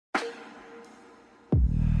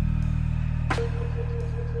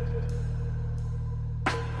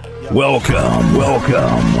Welcome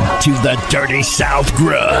to the Dirty South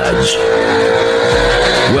Grudge.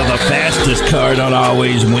 Well, the fastest car don't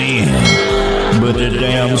always win, but the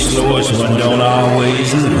damn slowest one don't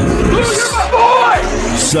always lose.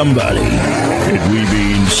 Somebody, and we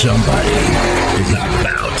mean somebody, is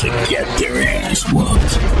about to get their ass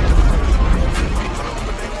whooped.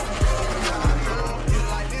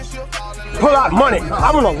 Pull out money.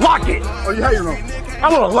 I want to lock it. Oh, you how you know? I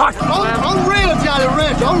want to lock it. I'm real, Johnny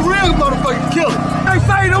Ranch. I'm real motherfucking killer. They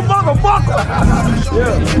say no motherfucker.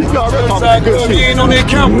 Yeah. You already talking good shit. He ain't on that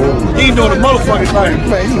camera. He ain't doing the motherfucking thing.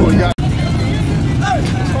 Man, you know what you got.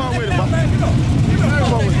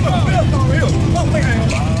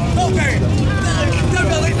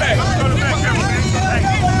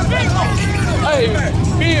 Hey,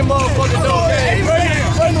 me and motherfucking dope game.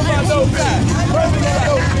 Bring me my dope guy. Bring me my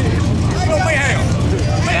dope guy.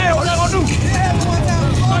 Man, what y'all gonna do?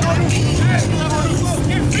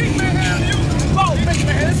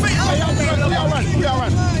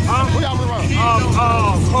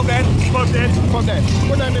 Fuck that.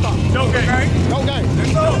 What that mean about? No gang. No gang.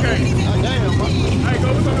 No gang. Goddamn, bro. Hey, go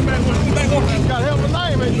look on the back one. Got a hell of a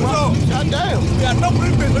name, ain't you? Goddamn. Got no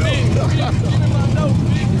blueprint for me.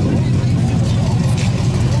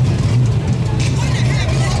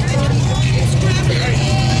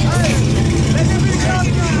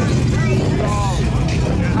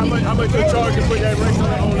 How much you charge to put that race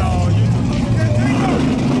on you?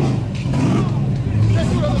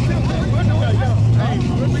 Hey,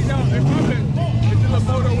 we'll be down. It's in the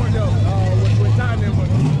photo one though. With time them.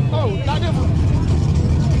 Oh, not them.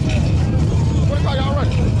 What car y'all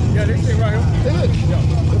running? Yeah, this thing right here. Is it? Yeah.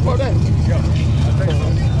 Before that? Yeah. I think so.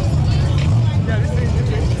 Yeah, this thing.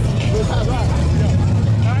 This high ride.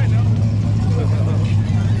 Yeah. I know.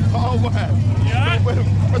 Oh, what? Yeah.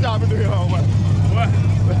 What y'all been doing, oh, what? What?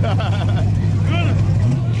 Good.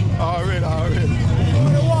 Already. On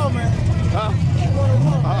the wall, man. Huh?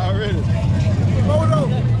 Already. Hold on.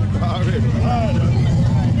 Already.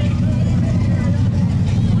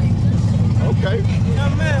 Okay.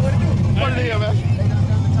 Young man, what you doing? What it is, man?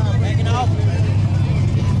 Making off.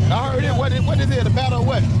 I heard it. What is it? The battle of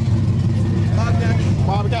what?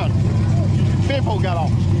 Barbour County. Big folk got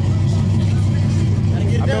off.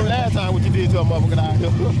 I remember last time what you did to a motherfucker out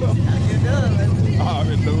here. I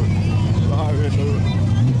already knew it.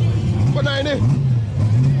 What name is it?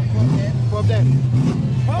 Puff Daddy.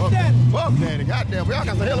 Puff Daddy. Goddamn, y'all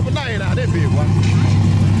got some hell of a name out there, big boy.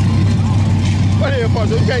 What here, Puff?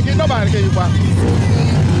 You can't get nobody, can you, boy?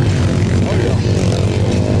 Oh, yeah.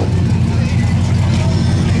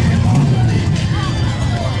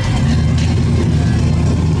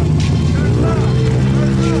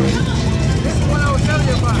 This is what I was telling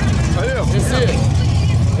you about. Oh, yeah. That's it.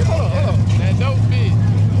 Hold on. That dope big.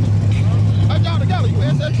 I got together. You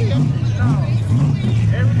SSG. No.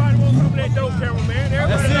 Everybody wants some of that dope camera, man.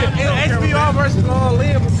 Everybody that's it. HBR versus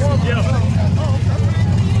Liam performance. Yeah. Oh, okay.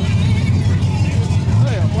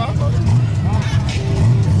 Damn, boy. I'm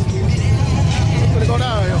gonna go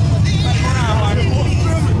down here.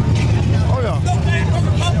 Oh, yeah.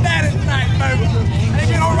 I'm bad tonight, baby. Ain't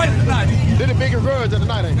been on race tonight. Did the biggest Grudge of the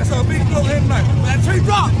night, ain't it? That's a big blow head tonight. That tree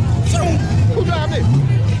dropped. Who driving it?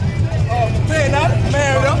 Man, not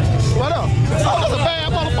married up. What up? Oh, that's a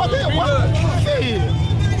bad motherfucker here, boy. Shit.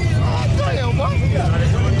 Damn, boy.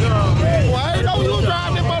 Boy, I ain't know you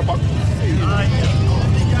driving that motherfucker.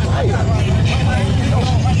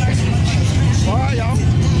 All right, y'all.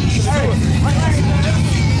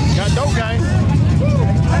 Got dope gang.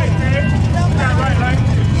 Hey, man. Got right, like.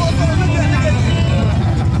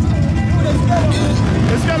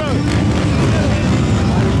 Let's go.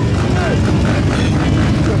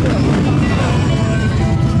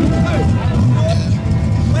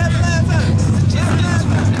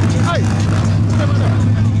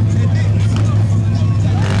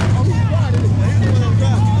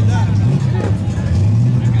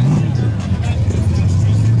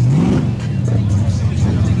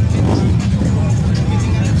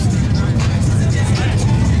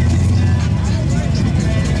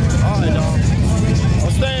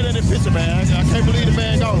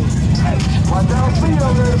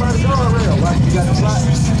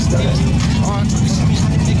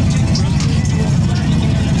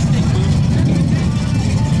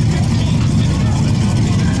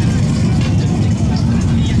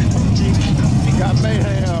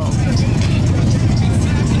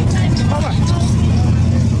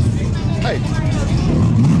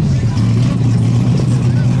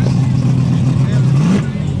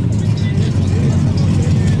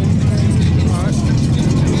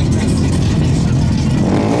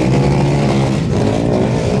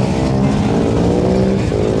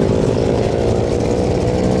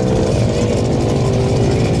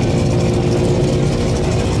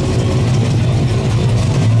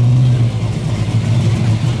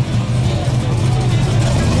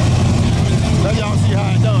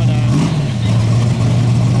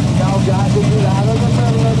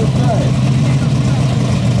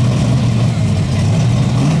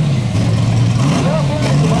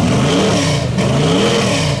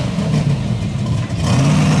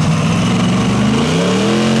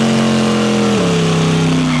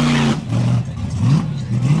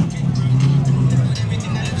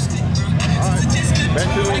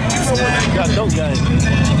 got dope game. Dope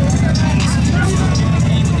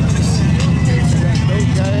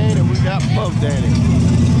game, and we got Puff Daddy.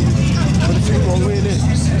 Let's see who gonna win this.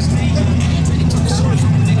 Let's see who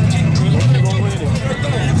gonna win it.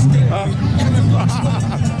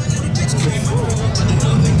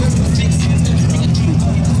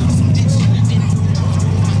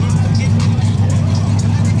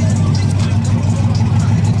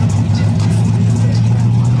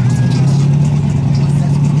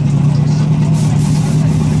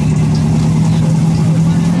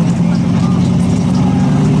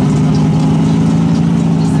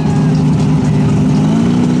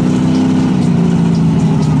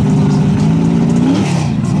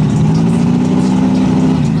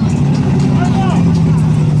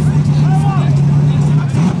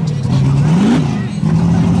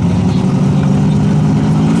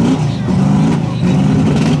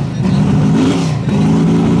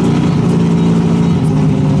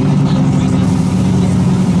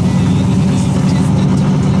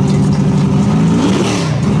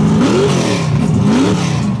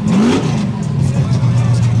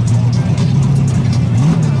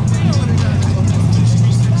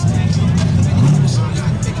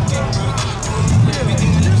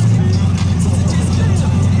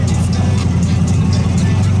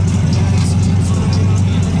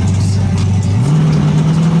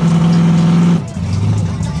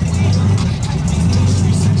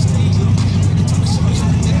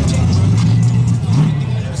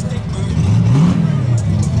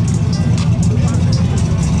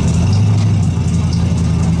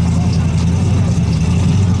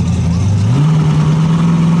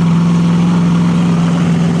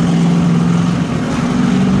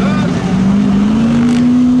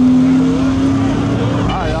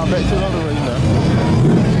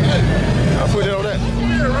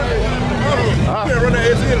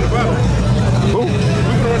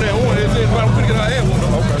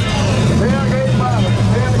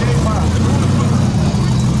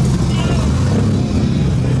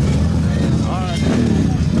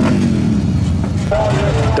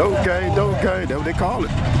 That's what they call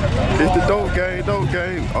it. It's the dope game.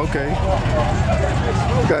 Okay.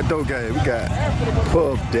 We got dope game. We got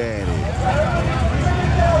Puff Daddy.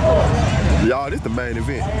 Y'all, this the main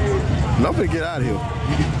event. And I'm finna get out of here.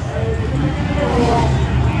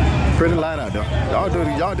 Pretty light out there.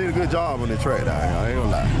 Y'all did a good job on the track. I ain't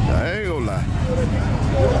gonna lie.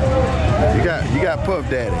 You got Puff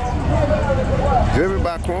Daddy. Driven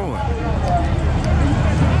by Quan.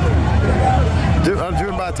 I'm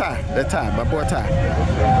driven by Ty. That Ty, my boy Ty.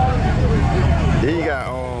 Then you got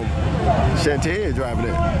Chantel driving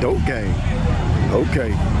that dope game.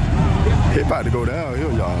 Okay. He about to go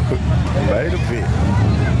downhill, y'all. Main event.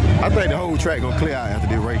 I think the whole track gonna clear out after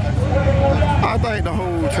this race. I think the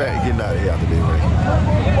whole track getting out of here after this race.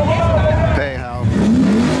 Payhouse.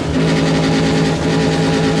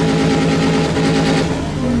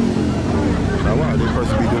 Now why this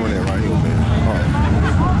person be doing that right here, man? Alright.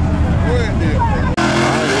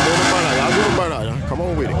 Y'all do the burnout. Come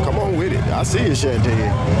on with it. I see you,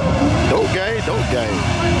 Chantel. Dope game. Come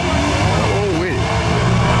on with it.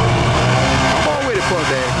 Puff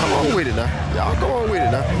Daddy. Come on with it now. Y'all come on with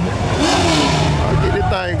it now. Get this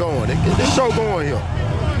thing going. Get this show going here.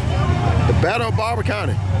 The Battle of Barbour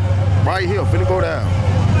County. Right here. Finna go down.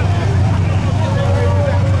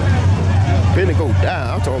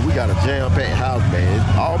 I'm talking we got a jam-packed house, man.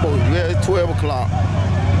 It's almost, it's 12 o'clock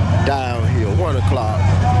down here. 1 o'clock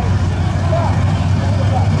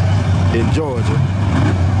in Georgia.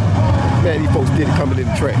 Man, these folks did it coming in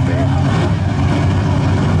the track, man.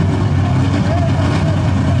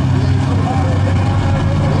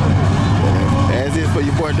 For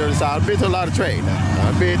your boy Dirty South. I've been to a lot of tracks now.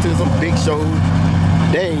 I've been to some big shows.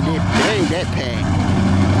 They ain't that packed.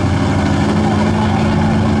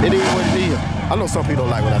 It is what it is. I know some people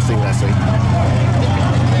don't like what I say.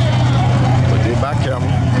 But this my camera.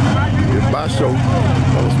 This my show.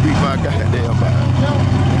 Don't speak my goddamn mind.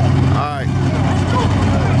 Alright.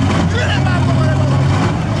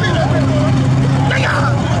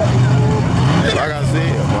 Like I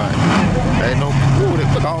said, boy, ain't no food.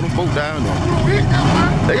 Look all them folks down there.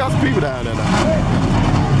 They got some people down there now.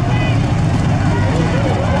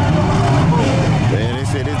 Man, they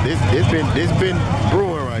said it's been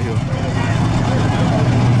brewing right here.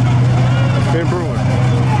 It's been brewing.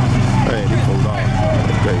 Man, these folks are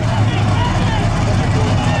crazy.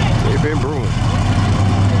 It's been brewing.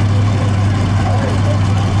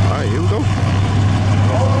 All right, here we go.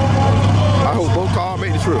 I hope both cars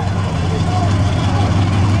make the trip.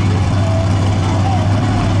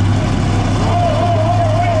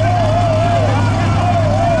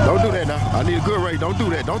 I need a good race. Don't do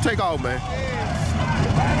that. Don't gonna take off, man.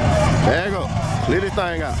 Back up. Clear this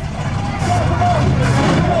thing out.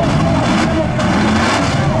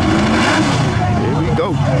 Here we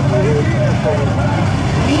go.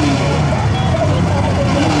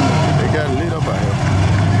 They got it lit up out here.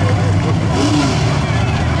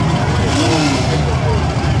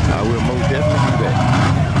 I will most definitely do that.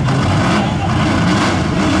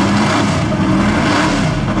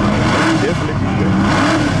 Definitely do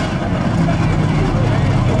that.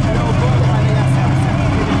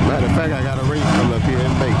 Matter of fact, I got a race coming up here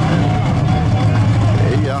in May.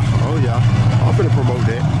 Hey, y'all. Oh, yeah. I'm finna promote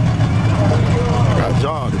that. I got a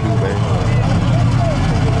job to do, man.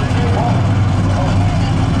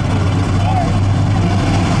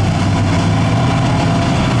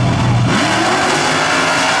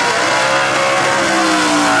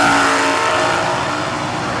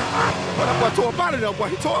 Tore up out of there, boy.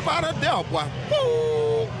 He tore up out of there, boy.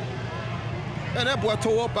 Woo! And that boy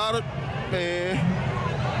tore up out of, man.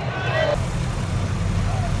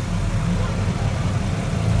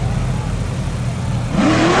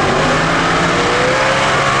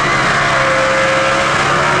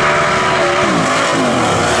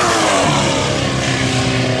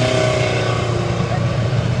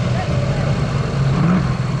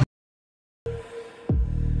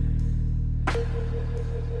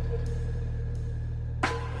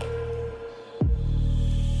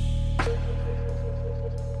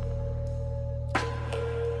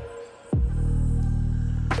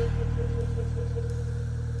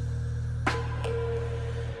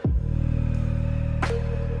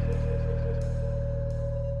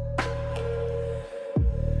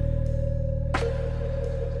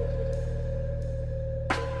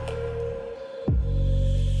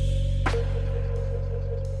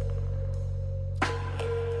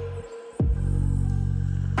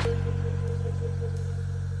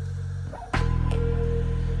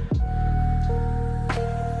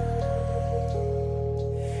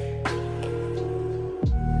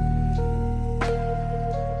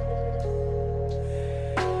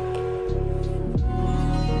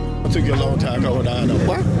 Took you a long time coming down there,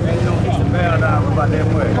 boy.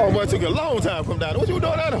 Oh, boy, it took you a long time to come down there. What you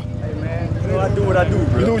doing down there? Hey, man, you know I do what I do,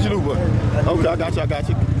 bro. You do what you do, boy. Okay, I got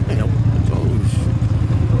you. Damn.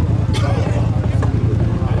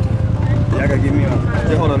 Yeah, I gotta get me on.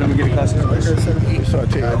 Just hold on, let me get a costume. You start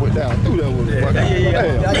taking that way down through that one.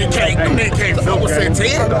 Yeah. They can't feel what's that,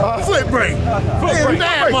 Ted. Foot brake.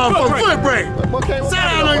 That motherfucker, foot brake. Sit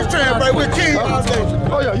down on your train brake with King.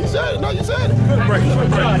 Oh, yeah, you said it. No, you said it. Foot brake.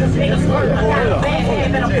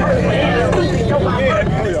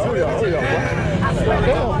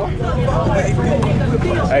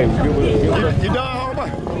 Hey, you done,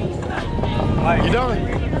 homeboy? You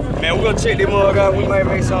done? man, we're gonna check them mug out. We might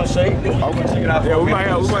make some shake. Okay. Check it out. Yeah, we might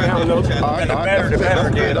have another. All right, The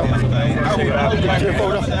battery dead on this thing. Check it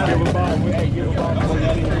out.